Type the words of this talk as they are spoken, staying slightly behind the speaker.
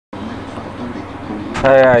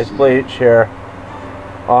Hey guys, Bleach here.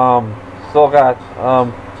 Still got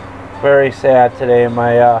very sad today.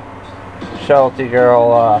 My sheltie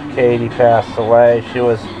girl Katie passed away. She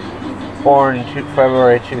was born in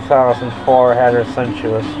February 2004. Had her since she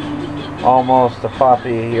was almost a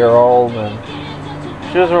puppy, a year old,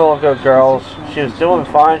 and she was a real good girl. She was doing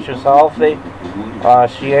fine. She was healthy.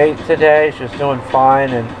 She ate today. She was doing fine,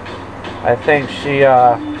 and I think she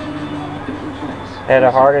had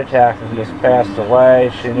a heart attack and just passed away.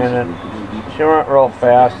 She went real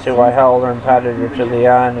fast too. I held her and petted her to the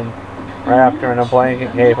end and wrapped her in a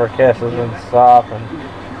blanket, gave her kisses and stuff,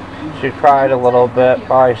 and she cried a little bit.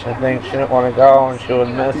 Probably I think she didn't want to go and she would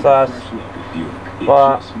miss us.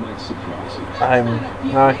 But I'm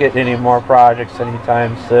not getting any more projects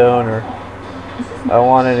anytime soon, or I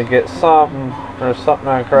wanted to get something. There's something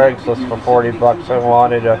on Craigslist for 40 bucks. I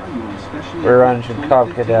wanted a rear engine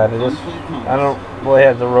Cub Cadet. I don't really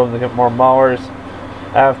have the room to get more mowers.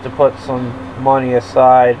 I have to put some money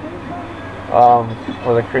aside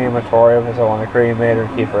for the crematorium because I want to cremate her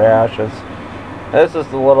and keep her ashes. This is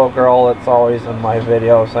the little girl that's always in my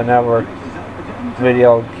videos. I never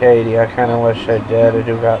videoed Katie. I kind of wish I did. I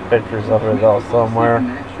do got pictures of her though somewhere.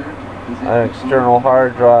 An external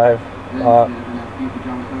hard drive.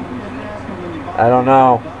 I don't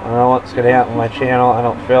know. I don't know what's going to happen with my channel. I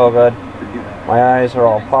don't feel good. My eyes are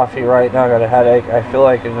all puffy right now. I got a headache. I feel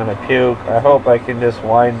like I'm going to puke. I hope I can just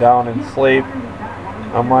wind down and sleep.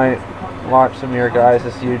 I might watch some of your guys'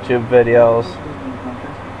 YouTube videos.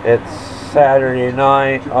 It's Saturday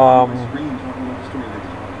night,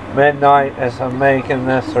 midnight as I'm making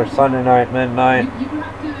this, or Sunday night midnight.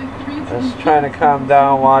 Just trying to calm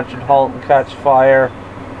down, watching Halt and Catch Fire.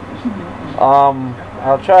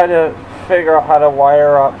 I'll try to figure out how to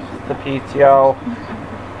wire up the PTO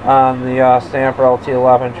on the Stamper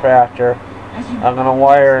LT11 tractor. I'm going to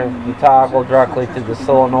wire the toggle directly to the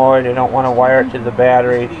solenoid. I don't want to wire it to the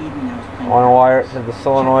battery. I want to wire it to the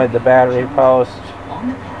solenoid, the battery post,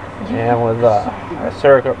 and with a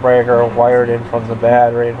circuit breaker wired in from the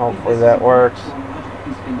battery, and hopefully that works.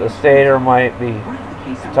 The stator might be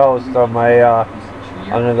toast on my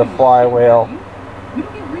under the flywheel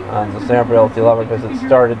on the Stamper LT11 because it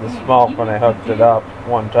started to smoke when I hooked it up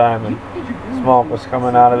one time and smoke was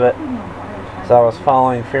coming out of it. So I was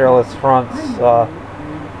following Fearless Front's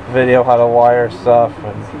video how to wire stuff,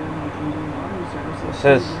 and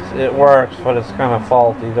it works, but it's kind of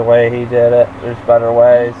faulty the way he did it. There's better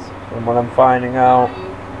ways from what I'm finding out.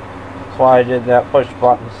 That's why I did that push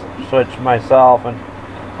button switch myself and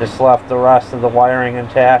just left the rest of the wiring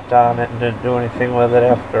intact on it and didn't do anything with it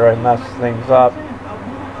after I messed things up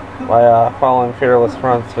by following Fearless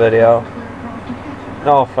Front's video.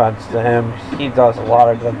 No offense to him, he does a lot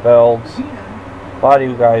of good builds. A lot of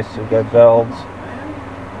you guys do good builds.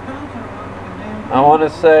 I want to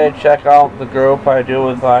say check out the group I do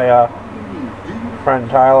with my friend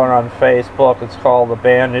Tyler on Facebook. It's called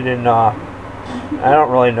Abandoned, and I don't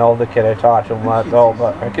really know the kid. I talked to him a lot though,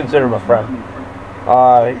 but I consider him a friend.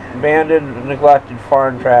 Abandoned Neglected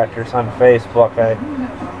Farm Tractors on Facebook.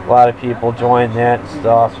 A lot of people join that and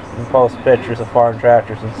stuff and post pictures of farm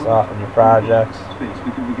tractors and stuff in their projects.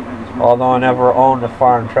 Although I never owned a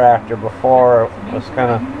farm tractor before, it was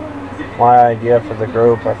kind of my idea for the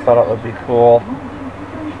group. I thought it would be cool.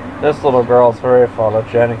 This little girl's very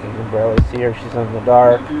photogenic. You can barely see her. She's in the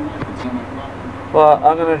dark. But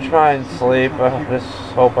I'm going to try and sleep. I just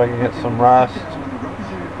hope I can get some rest.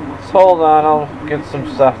 So hold on, I'll get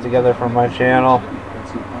some stuff together for my channel.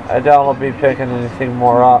 I doubt I'll be picking anything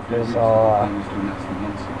more up because I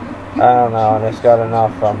don't know, I just got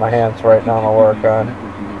enough on my hands right now to work on.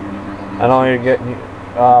 I know you're getting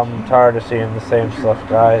tired of seeing the same stuff,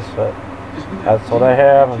 guys, but that's what I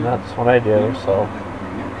have and that's what I do. So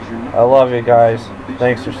I love you guys.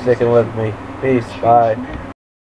 Thanks for sticking with me. Peace. Bye.